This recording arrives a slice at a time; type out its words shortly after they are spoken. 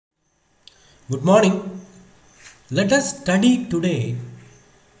Good morning. Let us study today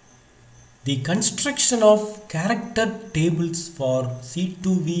the construction of character tables for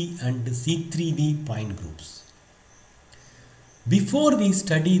C2V and C3V point groups. Before we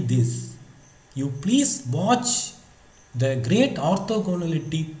study this, you please watch the great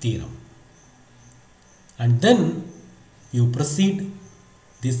orthogonality theorem and then you proceed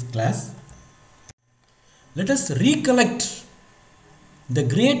this class. Let us recollect the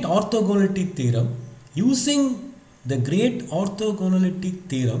great orthogonality theorem. Using the great orthogonality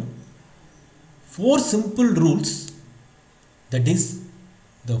theorem, four simple rules, that is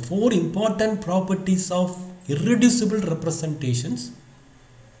the four important properties of irreducible representations,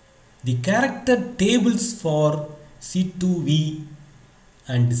 the character tables for C2V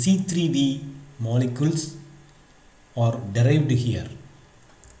and C3V molecules are derived here.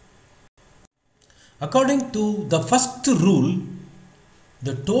 According to the first rule,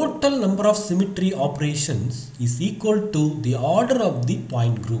 the total number of symmetry operations is equal to the order of the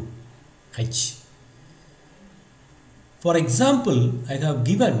point group H. For example, I have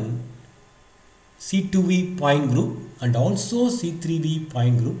given C2V point group and also C3V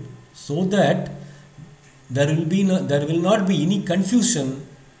point group so that there will not be any confusion.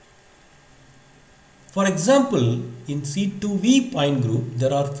 For example, in C2V point group,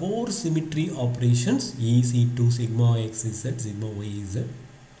 there are four symmetry operations E, C2, sigma x, z, sigma y, z.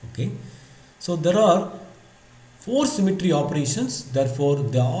 Okay. So there are four symmetry operations. Therefore,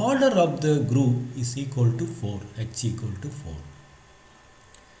 the order of the group is equal to 4, H equal to 4.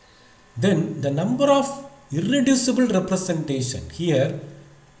 Then the number of irreducible representation. Here,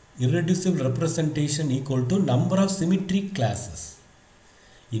 irreducible representation equal to number of symmetry classes.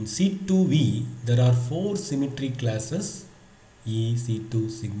 In C2V, there are four symmetry classes E,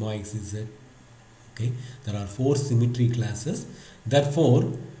 C2, sigma x, z. Okay, there are four symmetry classes.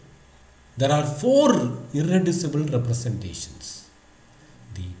 Therefore, there are four irreducible representations.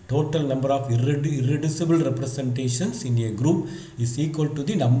 The total number of irreducible representations in a group is equal to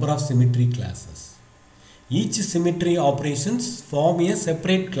the number of symmetry classes. Each symmetry operations form a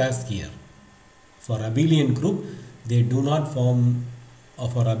separate class here. For abelian group, they do not form.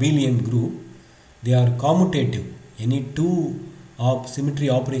 For abelian group, they are commutative. Any two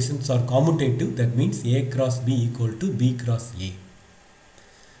symmetry operations are commutative. That means A cross B equal to B cross A.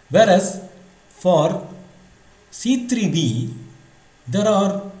 Whereas for C3V, there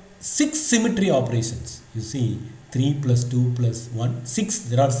are 6 symmetry operations. You see 3 plus 2 plus 1, 6.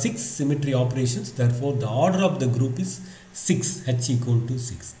 There are 6 symmetry operations. Therefore, the order of the group is 6, H equal to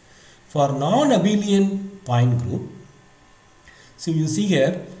 6. For non-abelian point group, so you see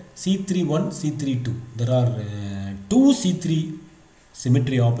here C31, C32. There are 2 C3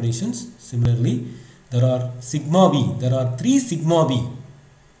 symmetry operations. Similarly, there are sigma V. There are 3 sigma V.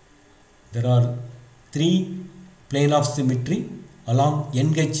 There are 3 plane of symmetry along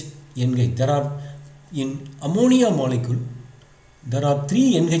NH. There are in ammonia molecule. There are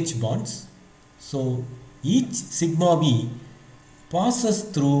 3 NH bonds. So each sigma V passes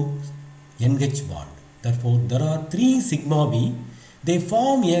through NH bond. Therefore, there are 3 sigma V. They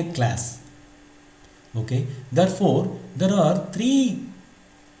form a class. Okay. Therefore, there are 3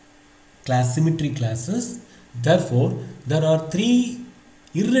 symmetry classes. Therefore, there are 3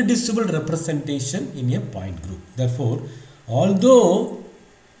 irreducible representation in a point group. Therefore, although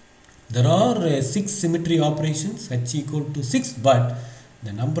there are 6 symmetry operations, H equal to 6, but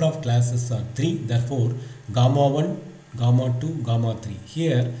the number of classes are 3. Therefore, gamma 1, gamma 2, gamma 3.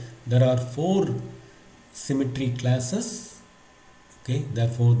 Here, there are 4 symmetry classes. Okay,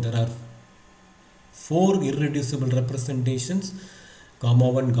 therefore there are 4 irreducible representations, gamma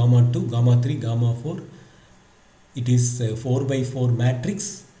 1, gamma 2, gamma 3, gamma 4. It is 4 by 4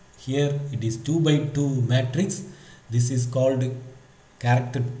 matrix. Here it is 2 by 2 matrix. This is called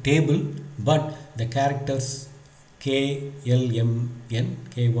character table, but the characters K, L, M, N,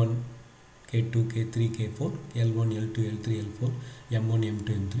 K1, K2, K3, K4, L1, L2, L3, L4, M1, M2,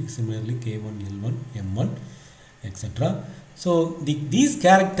 M3, similarly K1, L1, M1, etc. So these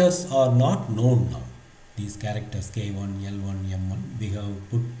characters are not known now. These characters K1, L1, M1 we have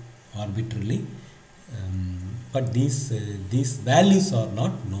put arbitrarily, but these values are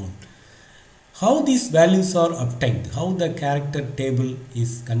not known. How these values are obtained, how the character table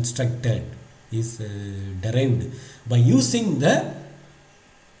is constructed, is derived by using the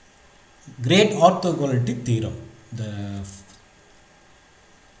great orthogonality theorem.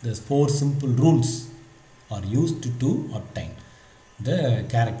 The 4 simple rules are used to obtain the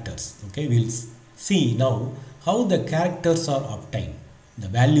characters. Okay, we'll see now how the characters are obtained, the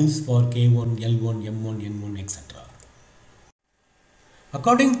values for K1, L1, M1, N1, etc.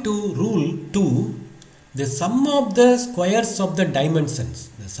 According to rule 2, the sum of the squares of the dimensions,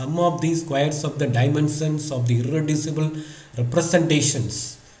 the sum of the squares of the dimensions of the irreducible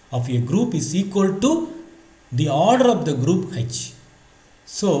representations of a group is equal to the order of the group H.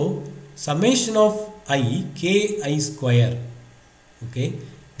 So, summation of I, ki square, okay,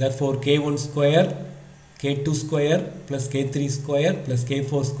 therefore k1 square, k2 square plus k3 square plus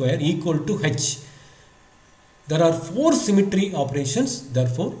k4 square equal to H. There are 4 symmetry operations,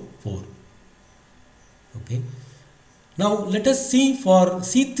 therefore 4. Okay. Now let us see for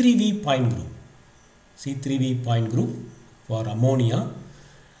C3v point group. C3v point group for ammonia.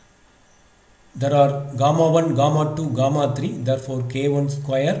 There are gamma 1, gamma 2, gamma 3. Therefore k1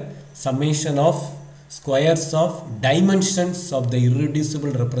 square summation of squares of dimensions of the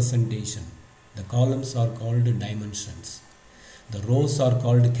irreducible representation. The columns are called dimensions. The rows are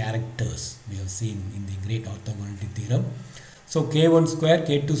called characters. We have seen in the great orthogonality theorem. So k1 square,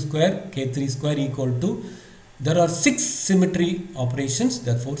 k2 square, k3 square equal to, there are 6 symmetry operations,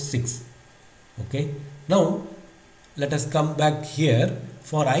 therefore 6. Okay. Now let us come back here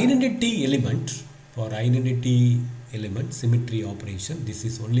for identity element, symmetry operation. This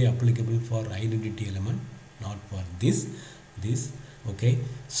is only applicable for identity element, not for this. Okay.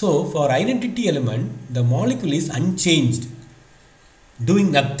 So for identity element, the molecule is unchanged,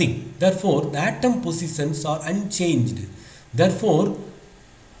 doing nothing. Therefore the atom positions are unchanged. Therefore,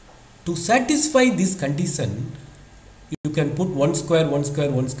 to satisfy this condition, you can put 1 square, 1 square,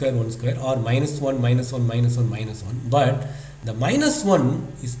 1 square, 1 square, or minus 1, minus 1, minus 1, minus 1. But the minus 1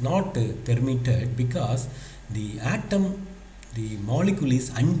 is not permitted because the atom, the molecule is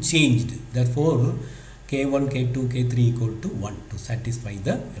unchanged. Therefore, K1, K2, K3 equal to 1 to satisfy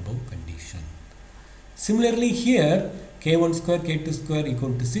the above condition. Similarly, here K1 square, K2 square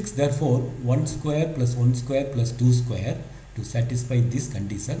equal to 6. Therefore, 1 square plus 1 square plus 2 square to satisfy this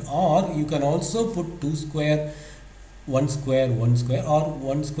condition, or you can also put 2 square, 1 square, 1 square, or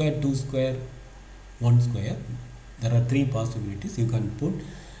 1 square, 2 square, 1 square. There are 3 possibilities you can put.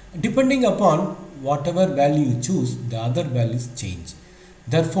 Depending upon whatever value you choose, the other values change.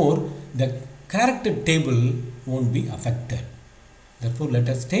 Therefore, the character table won't be affected. Therefore, let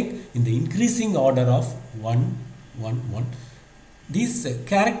us take in the increasing order of 1, 1, 1. These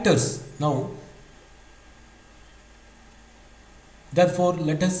characters now. Therefore,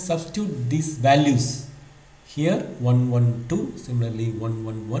 let us substitute these values here 1, 1, 2, similarly 1,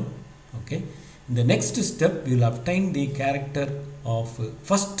 1, 1. Okay. In the next step, we will obtain the character of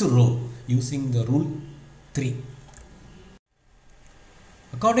first row using the rule 3.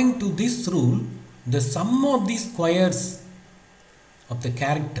 According to this rule, the sum of the squares of the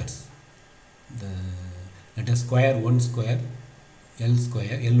characters, let us square 1 square, L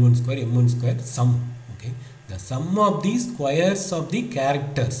square, L1 square, M1 square, sum. Okay. The sum of the squares of the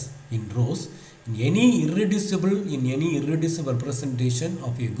characters in rows in any irreducible representation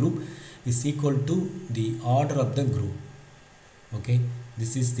of a group is equal to the order of the group. Okay.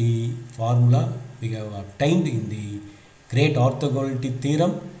 This is the formula we have obtained in the great orthogonality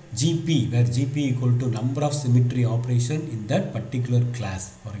theorem GP, where GP equal to number of symmetry operation in that particular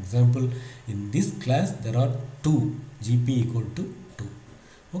class. For example, in this class there are 2, GP equal to 2.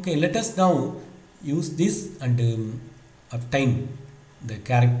 Okay, let us now use this and obtain the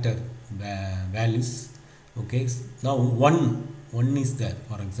character values. Okay, now 1 is there.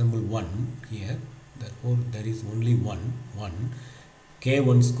 For example, 1 here. Therefore, there is only 1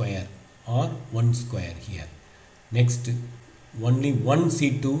 K1 square or 1 square here. Next, only 1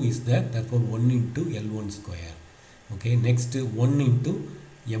 C2 is there. Therefore, 1 into L1 square. Okay, next 1 into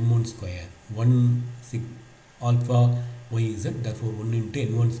M1 square. 1 alpha YZ. Therefore, 1 into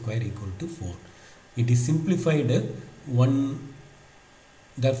N1 square equal to 4. It is simplified 1.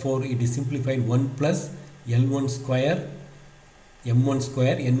 Therefore, it is simplified 1 plus L1 square, M1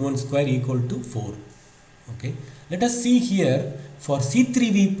 square, N1 square equal to 4. Okay. Let us see here for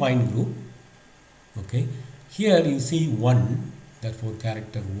C3v point group. Okay. Here you see 1. Therefore,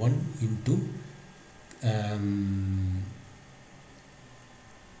 character 1 into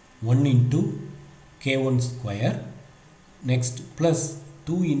 1 into K1 square. Next plus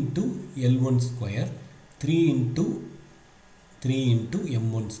 2 into L1 square, 3 into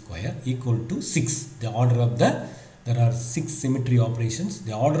M1 square equal to 6. The order of there are 6 symmetry operations.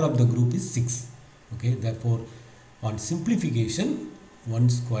 The order of the group is 6. Okay, therefore, on simplification, 1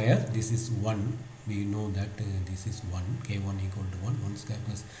 square, this is 1. We know that this is 1. K1 equal to 1. 1 square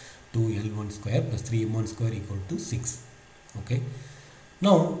plus 2 L1 square plus 3 M1 square equal to 6. Okay.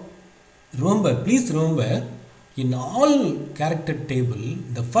 Now, please remember, in all character table,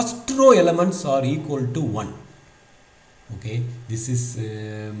 the first row elements are equal to 1. Okay, this is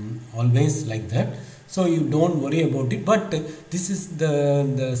always like that, so you don't worry about it. But this is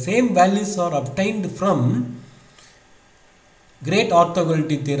the same values are obtained from great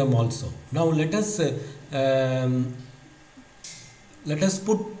orthogonality theorem also. Now let us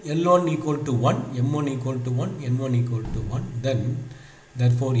put L1 equal to 1, M1 equal to 1, N1 equal to 1, then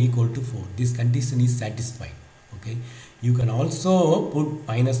therefore equal to 4. This condition is satisfied. Okay, you can also put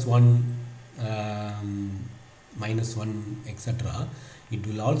minus 1, etc. It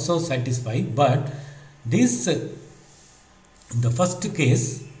will also satisfy, but this in the first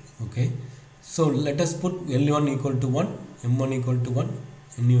case, okay, so let us put L1 equal to 1, M1 equal to 1,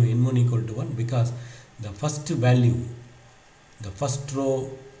 N1 equal to 1, because the first value, the first row,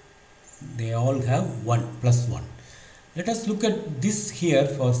 they all have 1 plus 1. Let us look at this here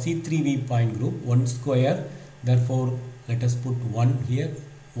for C3v point group, 1 square, therefore let us put 1 here,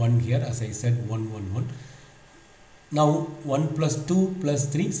 1 here, as I said, 1, 1, 1. Now 1 plus 2 plus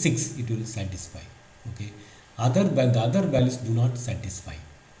 3, 6, it will satisfy. Okay, the other values do not satisfy.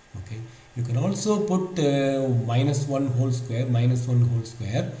 Okay, you can also put minus 1 whole square,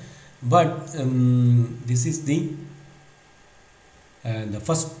 but this is the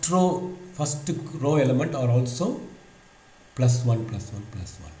first row element are also plus 1 plus 1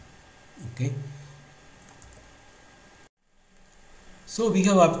 plus 1. Okay, so we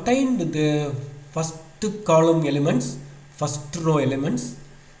have obtained the first column elements, first row elements,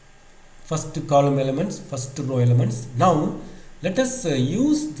 first column elements, first row elements. Now let us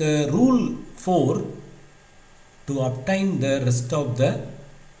use the rule 4 to obtain the rest of the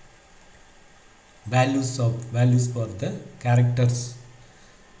values for the characters.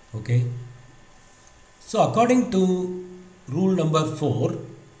 Okay, so according to rule number 4,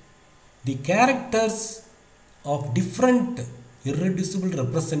 the characters of different irreducible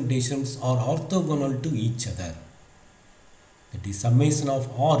representations are orthogonal to each other. That is summation of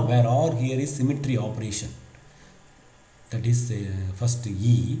R, where R here is symmetry operation. That is first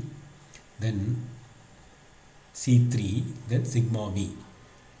E, then C3, then sigma V.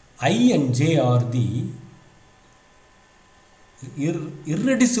 I and J are the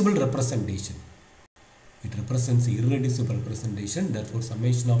irreducible representation. It represents irreducible representation. Therefore,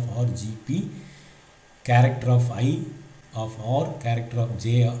 summation of R GP, character of I of R, character of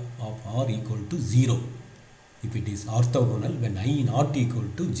J of R equal to 0. If it is orthogonal when I not equal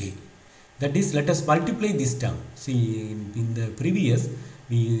to J. That is, let us multiply this term. See, in the previous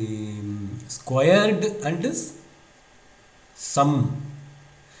we squared and sum.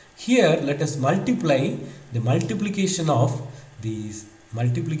 Here let us multiply the multiplication of the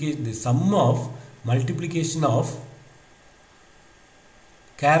sum of multiplication of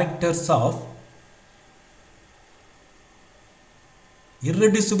characters of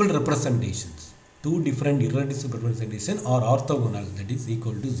irreducible representations. Two different irreducible representations are orthogonal, that is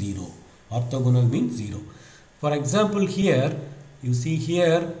equal to 0. Orthogonal means 0. For example, here you see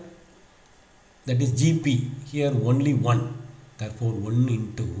here, that is GP, here only 1. Therefore 1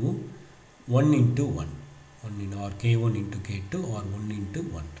 into 1 in or K1 into K2 or 1 into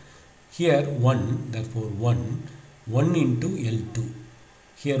 1. Here 1, therefore 1 into L2.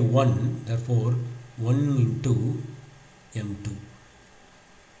 Here 1, therefore 1 into M2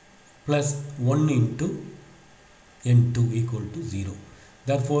 plus 1 into N2 equal to 0.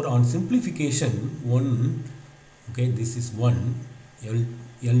 Therefore, on simplification, 1, okay, this is 1,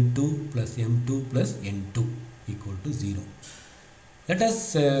 L2 plus M2 plus N2 equal to 0. Let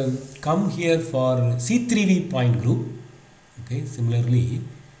us come here for C3v point group. Okay, similarly,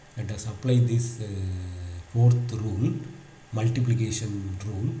 let us apply this fourth rule, multiplication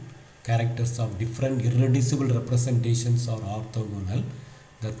rule. Characters of different irreducible representations are orthogonal.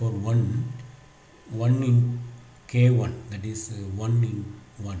 Therefore, 1 in K1, that is 1 in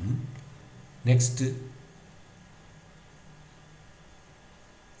 1. Next,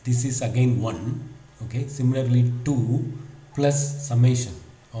 this is again 1. Okay, similarly 2 plus summation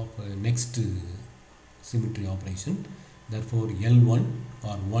of next symmetry operation. Therefore, L1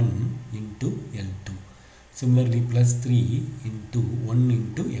 or 1 into L2. Similarly, plus 3 into 1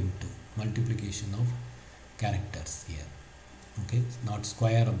 into M2. Multiplication of characters here. Okay, not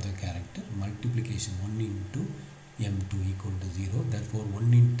square of the character, multiplication 1 into M2 equal to 0. Therefore,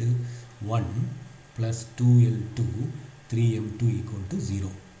 1 into 1 plus 2L2, 3M2 equal to 0.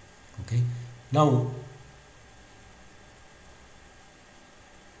 Okay, now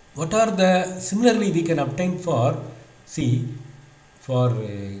what are the, similarly we can obtain for, see, for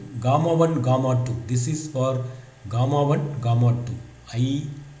gamma 1, gamma 2. This is for gamma 1, gamma 2,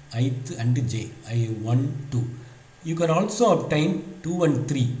 ith and j, I1, 2. You can also obtain 2 and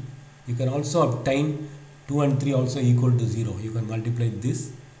 3. You can also obtain 2 and 3 also equal to 0. You can multiply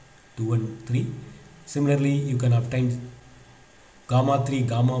this 2 and 3. Similarly, you can obtain gamma 3,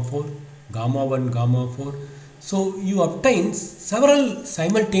 gamma 4, gamma 1, gamma 4. So you obtain several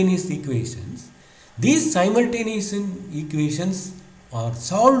simultaneous equations. These simultaneous equations are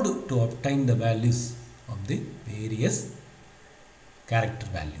solved to obtain the values of the various character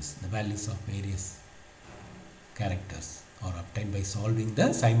values. The values of various characters are obtained by solving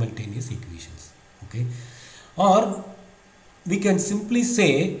the simultaneous equations. Okay, or we can simply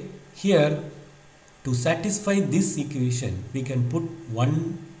say here, to satisfy this equation we can put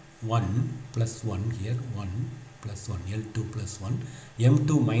 1 plus 1 here, 1 plus 1, L2 plus 1,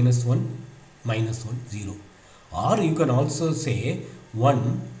 M2 minus 1 minus 1, 0. Or you can also say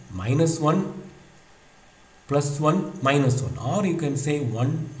 1 minus 1 plus 1 minus 1, or you can say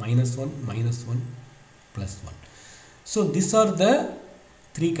 1 minus 1 minus 1 plus 1. So these are the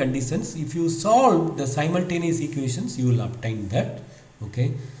three conditions. If you solve the simultaneous equations, you will obtain that.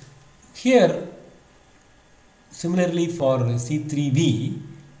 Okay, here similarly for C3v,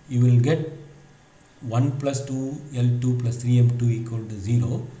 you will get 1 plus 2 L2 plus 3M2 equal to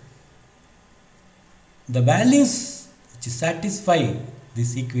 0. The values which satisfy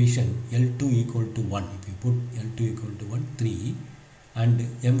this equation, L2 equal to 1, if you put L2 equal to 1, 3, and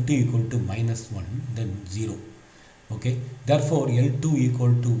M2 equal to minus 1, then 0. Okay, therefore L2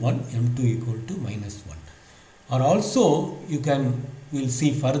 equal to 1, M2 equal to minus 1. Or also you can, we'll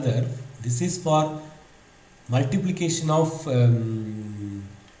see further, this is for multiplication of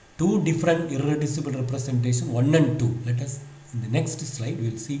two different irreducible representation, 1 and 2. Let us, in the next slide, we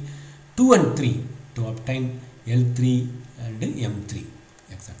will see 2 and 3 to obtain L3 and M3,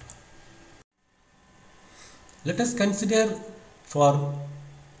 etc. Let us consider for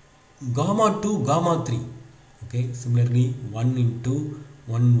gamma 2, gamma 3. Okay, similarly 1 into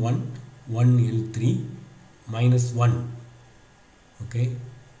 1, 1, 1 L3 minus 1. Okay,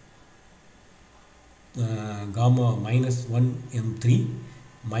 gamma minus 1 M3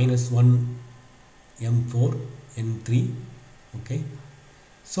 minus 1 M4 N3. Okay,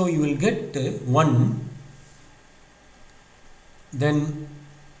 so you will get 1, then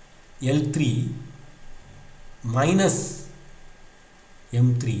L3 minus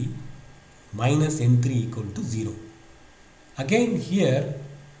M3 minus N3 equal to 0. Again here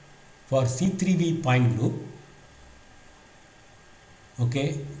for C3v point group,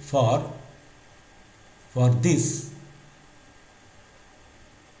 okay, for this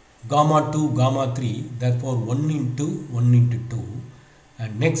gamma 2, gamma 3, therefore 1 into 2,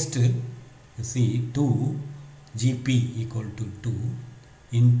 and next you see 2 Gp equal to 2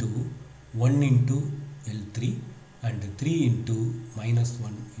 into 1 into L3 and 3 into minus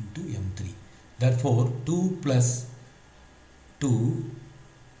 1 into M3. Therefore 2 plus 2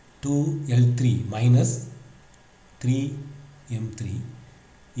 L3 minus 3 M3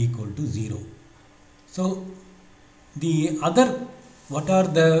 equal to 0. So the other, what are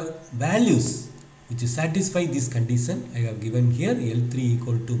the values which satisfy this condition? I have given here L3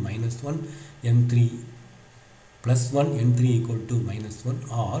 equal to minus 1, M3 plus 1, N3 equal to minus 1,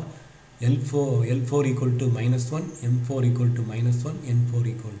 or L4 equal to minus 1, M4 equal to minus 1, N4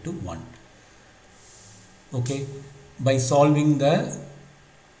 equal to 1. Okay, by solving the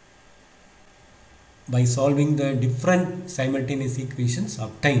different simultaneous equations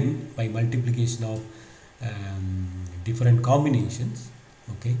obtained by multiplication of different combinations.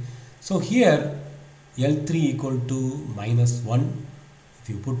 Okay, so here L3 equal to minus 1, if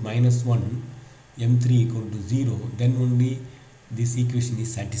you put minus 1, M3 equal to 0, then only this equation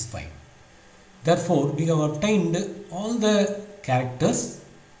is satisfied. Therefore we have obtained all the characters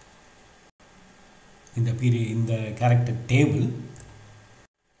in the character table.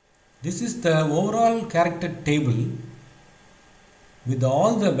 This is the overall character table with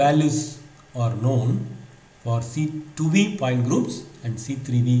all the values are known for C2v point groups and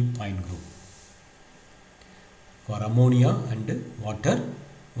C3v point group for ammonia and water.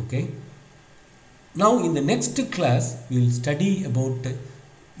 Okay, now in the next class we will study about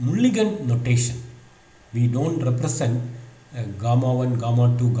Ligand notation. We don't represent gamma 1,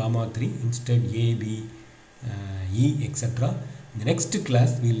 gamma 2, gamma 3, instead A, B, E, etc. In the next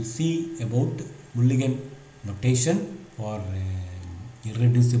class we will see about Ligand notation for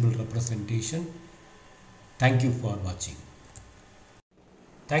irreducible representation. Thank you for watching.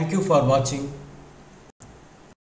 Thank you for watching.